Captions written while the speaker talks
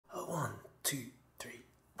2, 3,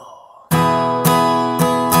 4.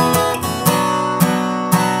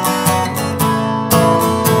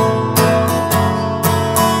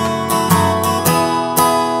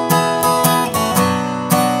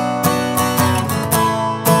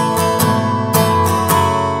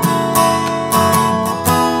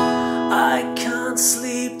 I can't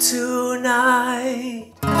sleep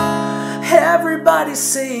tonight. Everybody's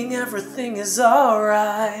saying everything is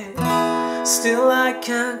alright. Still I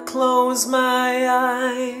can't close my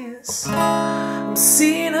eyes. I'm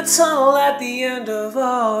seeing a tunnel at the end of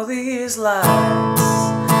all these lights.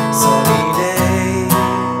 Sunny days,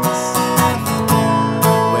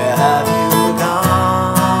 where have you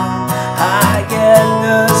gone? I get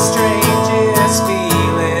the strangest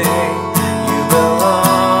feeling you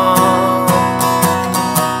belong.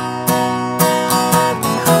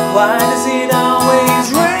 Why does it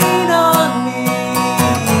always rain on me?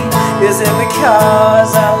 Is it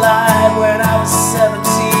because I lied when I was 17?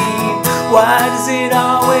 Why does it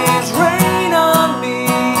always rain on me?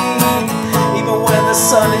 Even when the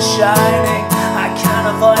sun is shining, I can't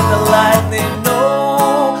avoid the lightning.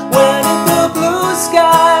 No, when did the blue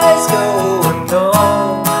skies go? No,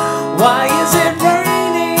 why is it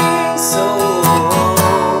raining so?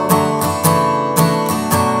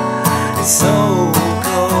 It's so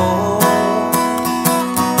cold.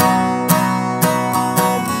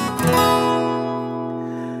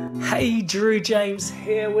 Hey, Drew James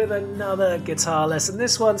here with another guitar lesson.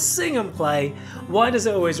 This one, Sing and Play, Why Does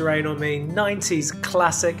It Always Rain on Me? 90s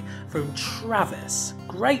classic from Travis.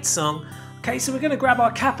 Great song. Okay, so we're going to grab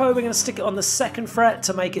our capo, we're going to stick it on the 2nd fret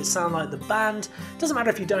to make it sound like the band. Doesn't matter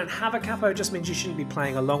if you don't have a capo, it just means you shouldn't be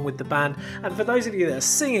playing along with the band. And for those of you that are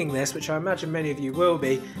singing this, which I imagine many of you will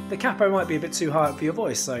be, the capo might be a bit too high up for your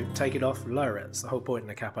voice, so take it off, lower it. That's the whole point in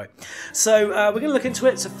the capo. So we're going to look into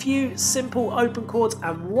it. It's a few simple open chords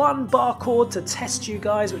and one bar chord to test you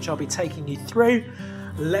guys, which I'll be taking you through.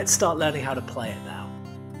 Let's start learning how to play it now.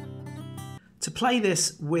 To play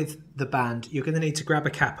this with the band, you're going to need to grab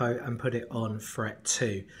a capo and put it on fret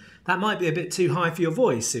 2. That might be a bit too high for your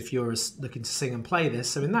voice if you're looking to sing and play this,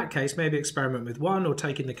 so in that case maybe experiment with 1 or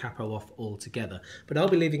taking the capo off altogether. But I'll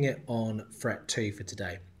be leaving it on fret 2 for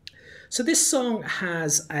today. So this song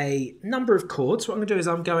has a number of chords. What I'm going to do is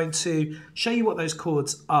I'm going to show you what those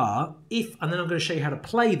chords are, and then I'm going to show you how to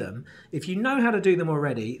play them. If you know how to do them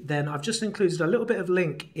already, then I've just included a little bit of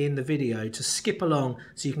link in the video to skip along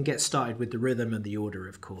so you can get started with the rhythm and the order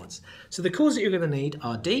of chords. So the chords that you're going to need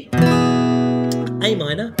are D, A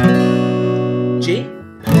minor, G,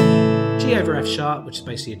 G over F sharp, which is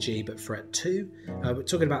basically a G but fret 2. We're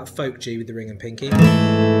talking about a folk G with the ring and pinky.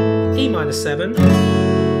 E minor 7.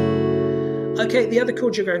 Okay, the other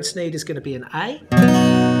chord you're going to need is going to be an A.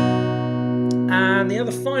 And the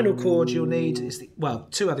other final chord you'll need is,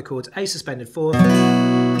 two other chords, A suspended 4th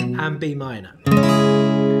and B minor.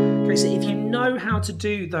 Okay, so if you know how to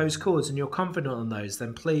do those chords and you're confident on those,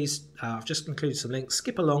 then please, I've just included some links,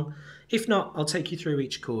 skip along. If not, I'll take you through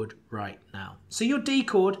each chord right now. So your D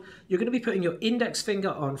chord, you're going to be putting your index finger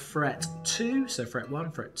on fret 2, so fret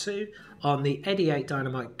 1, fret 2, on the Eddie 8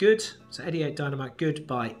 Dynamite Good, so Eddie 8 Dynamite Good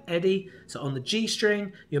by Eddie. So on the G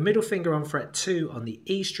string, your middle finger on fret 2 on the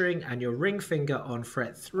E string, and your ring finger on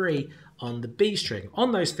fret 3 on the B string.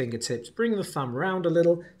 On those fingertips, bring the thumb round a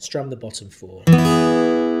little, strum the bottom 4.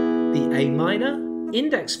 The A minor,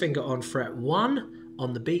 index finger on fret 1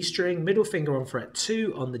 on the B string, middle finger on fret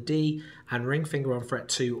 2 on the D, and ring finger on fret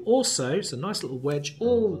 2 also. It's a nice little wedge,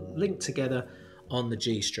 all linked together on the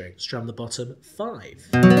G string. Strum the bottom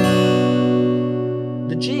 5.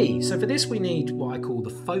 The G, so for this we need what I call the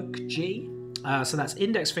folk G. So that's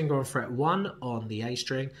index finger on fret 1 on the A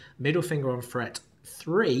string, middle finger on fret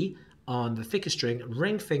 3 on the thicker string,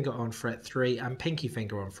 ring finger on fret 3, and pinky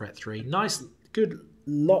finger on fret 3. Nice, good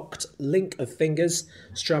locked link of fingers.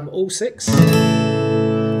 Strum all 6.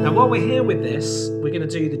 Now while we're here with this, we're going to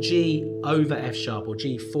do the G over F sharp, or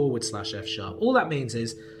G / F sharp. All that means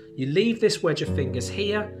is you leave this wedge of fingers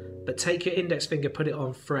here, but take your index finger, put it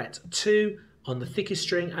on fret 2 on the thickest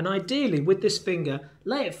string, and ideally with this finger,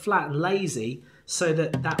 lay it flat and lazy so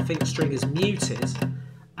that that finger string is muted,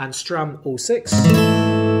 and strum all 6. So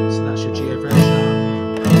that's your G over F sharp.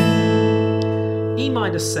 E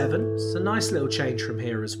minor 7, it's a nice little change from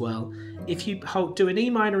here as well. If you do an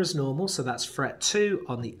E minor as normal, so that's fret 2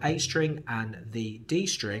 on the A string and the D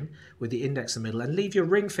string with the index in the middle, and leave your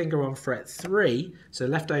ring finger on fret 3, so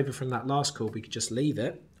left over from that last chord, we could just leave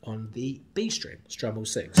it on the B string, strum all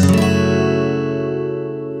 6.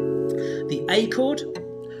 The A chord,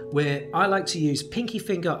 where I like to use pinky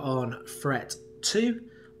finger on fret 2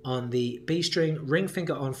 on the B string, ring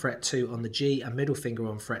finger on fret 2 on the G, and middle finger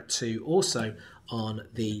on fret 2 also on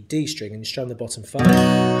the D string, and you strum the bottom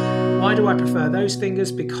 5. Why do I prefer those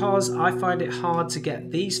fingers? Because I find it hard to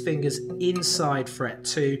get these fingers inside fret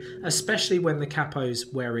 2, especially when the capo's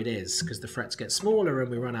where it is, because the frets get smaller and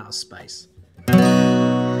we run out of space.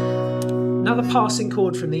 Another passing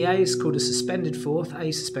chord from the A is called a suspended fourth,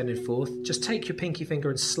 A suspended fourth. Just take your pinky finger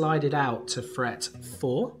and slide it out to fret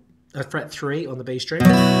 3 on the B string.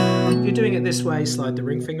 If you're doing it this way, slide the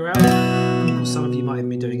ring finger out. Or some of you might even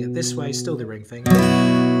be doing it this way, still the ring finger.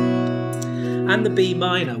 And the B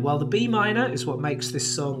minor. Well, the B minor is what makes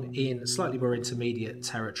this song in slightly more intermediate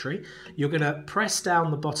territory. You're going to press down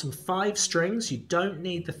the bottom 5 strings. You don't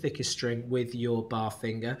need the thickest string with your bar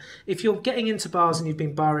finger. If you're getting into bars and you've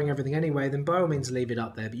been barring everything anyway, then by all means leave it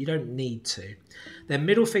up there, but you don't need to. Then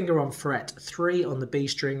middle finger on fret 3 on the B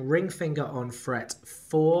string, ring finger on fret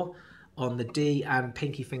 4 on the D, and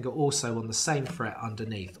pinky finger also on the same fret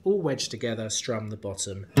underneath. All wedged together, strum the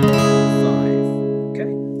bottom 5.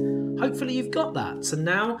 Okay? Hopefully you've got that. So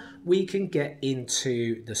now we can get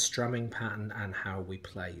into the strumming pattern and how we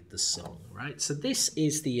play the song, right? So this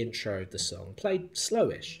is the intro of the song, played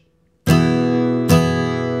slowish.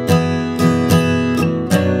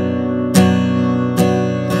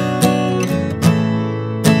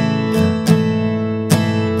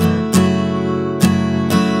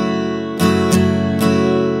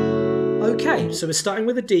 So we're starting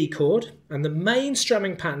with a D chord, and the main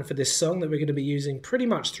strumming pattern for this song that we're going to be using pretty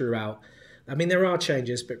much throughout, I mean there are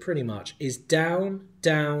changes, but pretty much, is down,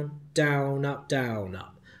 down, down, up, down,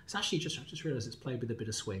 up. It's actually I just realised it's played with a bit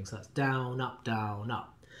of swing, so that's down, up, down,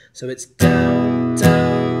 up. So it's down,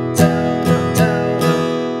 down, down, up, down,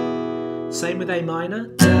 up. Same with A minor,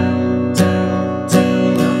 down, down,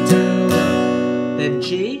 down, up, down, up. Then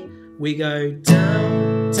G, we go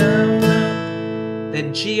down, down, up.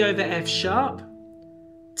 Then G over F sharp,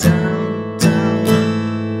 down, down,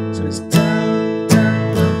 up. So it's down,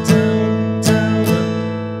 down, up, down, down,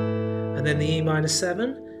 up. And then the E minor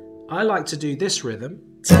 7. I like to do this rhythm,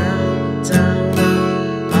 down, down,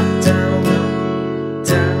 up, down, up,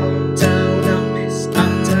 down, down, up, miss, up,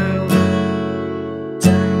 down, up,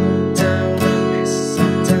 down, down, up, miss,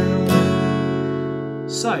 up, down, up.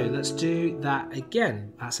 So let's do that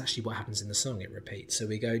again. That's actually what happens in the song, it repeats. So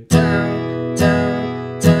we go down,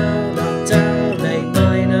 down, down, up, down, A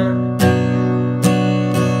minor,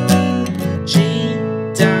 G,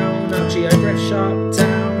 down, up, G over F sharp,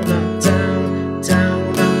 down, up, down,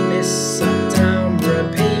 down, up, miss, up, down,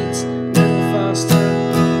 repeat, a little faster.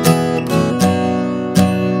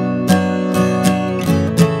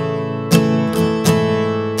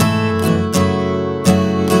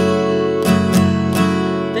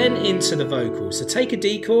 Then into the vocals. So take a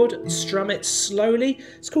D chord, strum it slowly.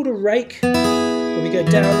 It's called a rake. When we go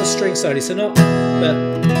down the string slowly, so not,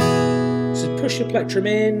 but just push your plectrum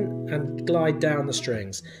in and glide down the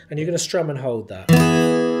strings, and you're going to strum and hold that.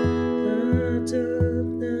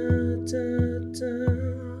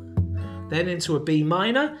 Then into a B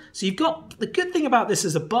minor. So you've got, the good thing about this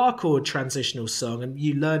as a bar chord transitional song and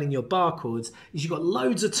you learning your bar chords is you've got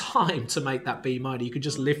loads of time to make that B minor. You could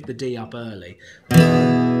just lift the D up early.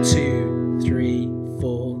 1, 2, 3,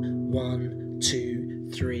 4, 1, 2,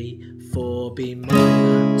 3, 4, B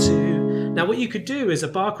minor, 2. Now what you could do is a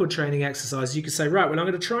bar chord training exercise. You could say, right, well I'm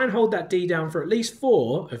going to try and hold that D down for at least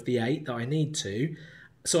 4 of the 8 that I need to.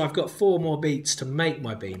 So I've got 4 more beats to make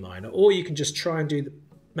my B minor. Or you can just try and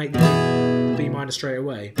make the B minor straight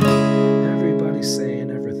away. Everybody's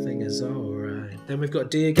saying everything is alright. Then we've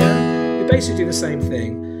got D again. We basically do the same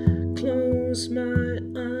thing. Close my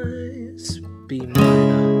eyes, B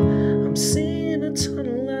minor. I'm seeing a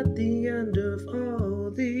tunnel at the end of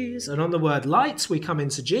all these. And on the word lights, we come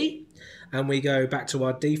into G and we go back to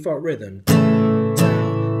our default rhythm. Down,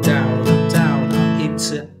 down, down, up, down, up,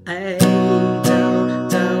 into A. Down,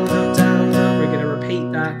 down, up, down, up. We're going to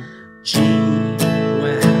repeat that. G.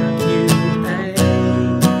 Where have you A?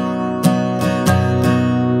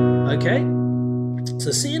 Okay. So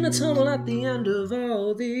seeing a tunnel at the end of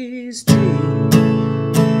all these. G.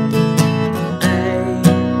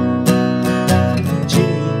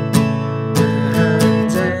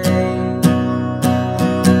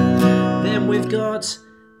 Got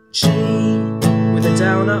G with a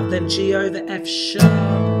down up, then G over F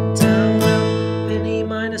sharp, down up, then E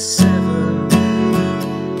minor 7.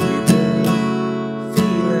 You go,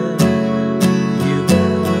 feel it, you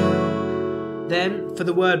go. Then for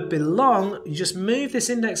the word belong, you just move this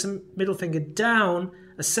index and middle finger down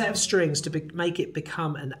a set of strings to make it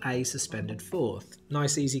become an A suspended fourth.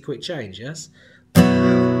 Nice, easy, quick change, yes?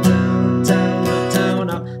 Down, down, down, up, down,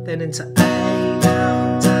 up, then into A,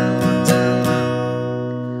 down, down.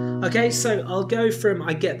 Okay, so I'll go from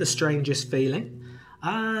I get the strangest feeling.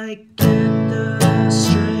 I get the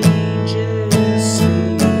strangest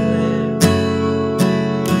feeling.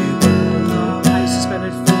 You will not A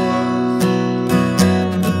suspended 4.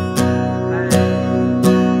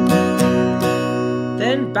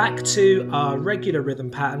 Then back to our regular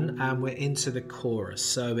rhythm pattern and we're into the chorus.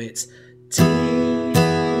 So it's D,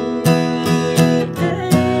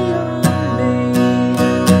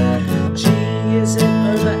 is it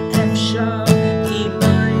over F sharp, E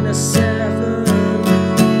minor 7,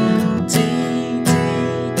 D, D,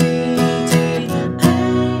 D, D,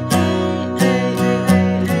 A,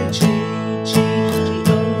 G, G, G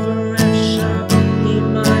over F sharp, E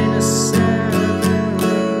minor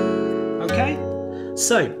 7. Okay,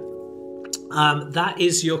 so that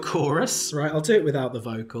is your chorus, right? I'll do it without the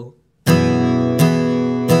vocal.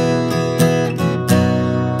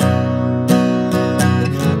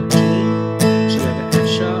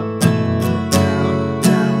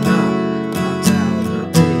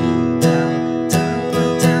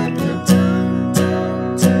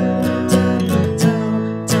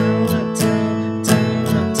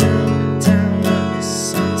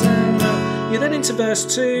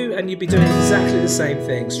 Verse 2 and you'd be doing exactly the same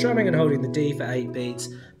thing, strumming and holding the D for 8 beats,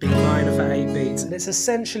 B minor for 8 beats, and it's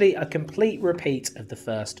essentially a complete repeat of the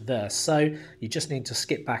first verse, so you just need to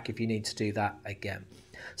skip back if you need to do that again.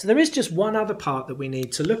 So there is just one other part that we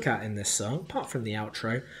need to look at in this song, apart from the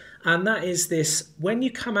outro, and that is this: when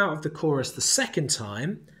you come out of the chorus the second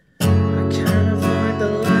time, I can't avoid the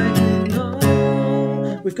light,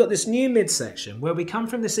 no. We've got this new midsection where we come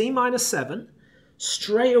from this E minor 7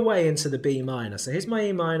 straight away into the B minor. So here's my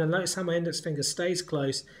E minor. Notice how my index finger stays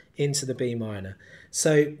close into the B minor.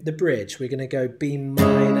 So the bridge, we're going to go B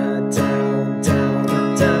minor, down, down,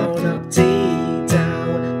 up, down, up, D,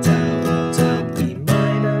 down, down, down, B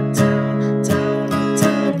minor, down, down, up,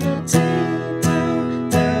 down, up, D, down,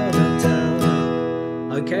 down, up,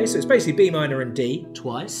 down, up. Okay, so it's basically B minor and D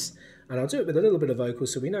twice. And I'll do it with a little bit of vocal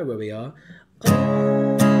so we know where we are.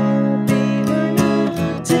 Oh, B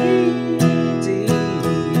minor, D.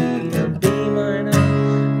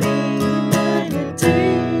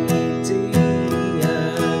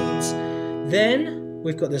 Then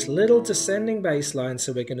we've got this little descending bass line,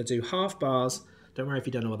 so we're going to do half bars. Don't worry if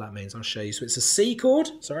you don't know what that means, I'll show you. So it's a C chord.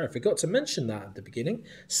 Sorry, I forgot to mention that at the beginning.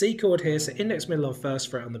 C chord here, so index middle on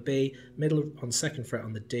first fret on the B, middle on second fret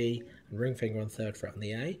on the D, and ring finger on third fret on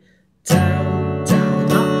the A. Down,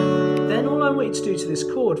 down, up. Then all I want you to do to this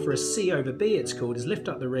chord for a C over B, it's called, is lift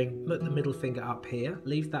up the ring, put the middle finger up here,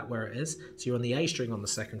 leave that where it is. So you're on the A string on the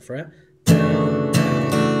second fret. Down,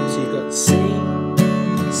 down. So you've got C,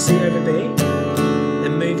 C over B,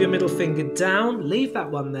 then move your middle finger down, leave that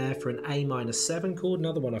one there for an A minor 7 chord,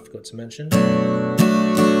 another one I forgot to mention.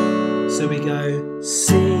 So we go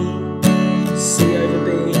C, C over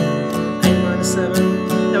B, A minor 7.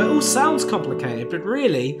 Now it all sounds complicated, but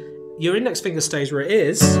really your index finger stays where it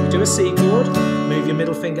is. You do a C chord, move your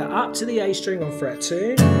middle finger up to the A string on fret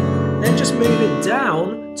 2, then just move it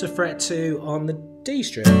down to fret 2 on the D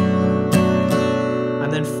string.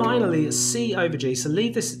 And then finally it's C over G, so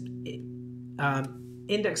leave this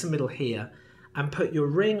index and middle here and put your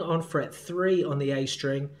ring on fret 3 on the A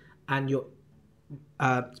string and your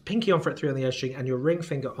pinky on fret 3 on the A string and your ring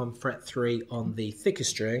finger on fret 3 on the thicker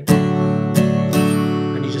string,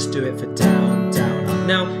 and you just do it for down, down, up.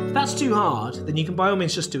 Now if that's too hard, then you can by all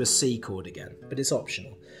means just do a C chord again, but it's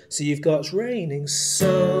optional. So you've got it's raining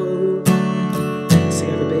so, C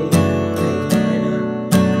over B,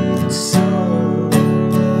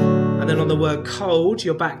 then on the word cold,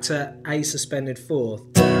 you're back to A suspended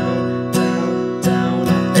 4th. Down, down, down,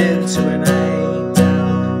 up into an A.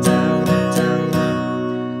 Down, down, down,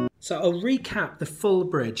 up. So I'll recap the full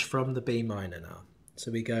bridge from the B minor now.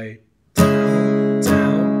 So we go down,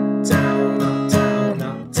 down, down,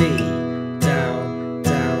 up, D. Down,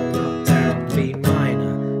 down, up, down, B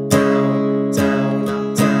minor. Down,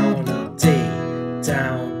 down, up, D.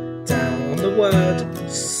 Down, down. On the word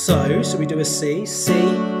so we do a C, C.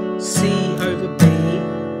 C over B,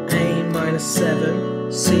 A minor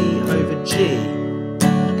 7, C over G,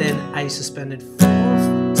 then A suspended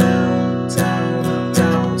 4th, down, down, up,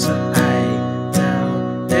 down to A,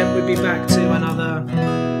 down. Then we'd be back to another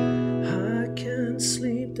I can't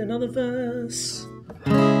sleep, another verse.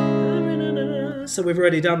 So we've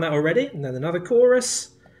already done that already, and then another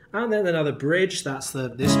chorus, and then another bridge, that's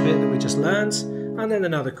this bit that we just learned, and then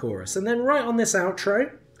another chorus. And then right on this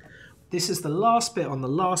outro, this is the last bit on the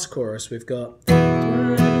last chorus. We've got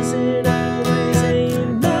why does it always A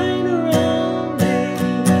minor on me?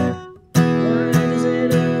 Why does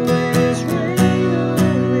it always rain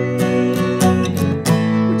on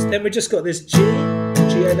me? Which then we've just got this G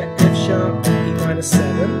over F sharp, E minor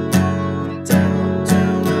 7, down,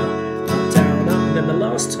 down, up, down, up, and then the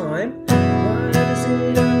last time, why does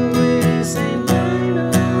it always say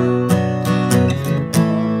minor?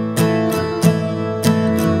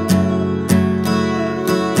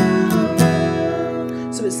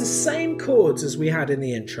 So it's the same chords as we had in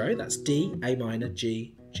the intro. That's D, A minor,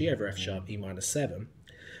 G, G over F sharp, E minor 7.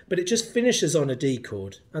 But it just finishes on a D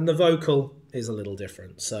chord, and the vocal is a little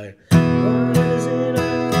different. So, why does it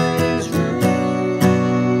always rain?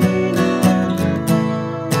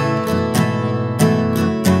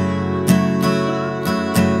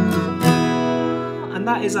 And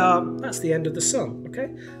that's the end of the song,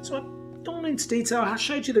 okay? So I've gone into detail, I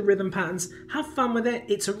showed you the rhythm patterns, have fun with it.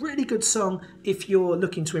 It's a really good song if you're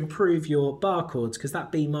looking to improve your bar chords, because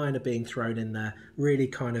that B minor being thrown in there really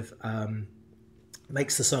kind of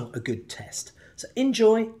makes the song a good test. So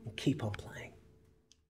enjoy and keep on playing.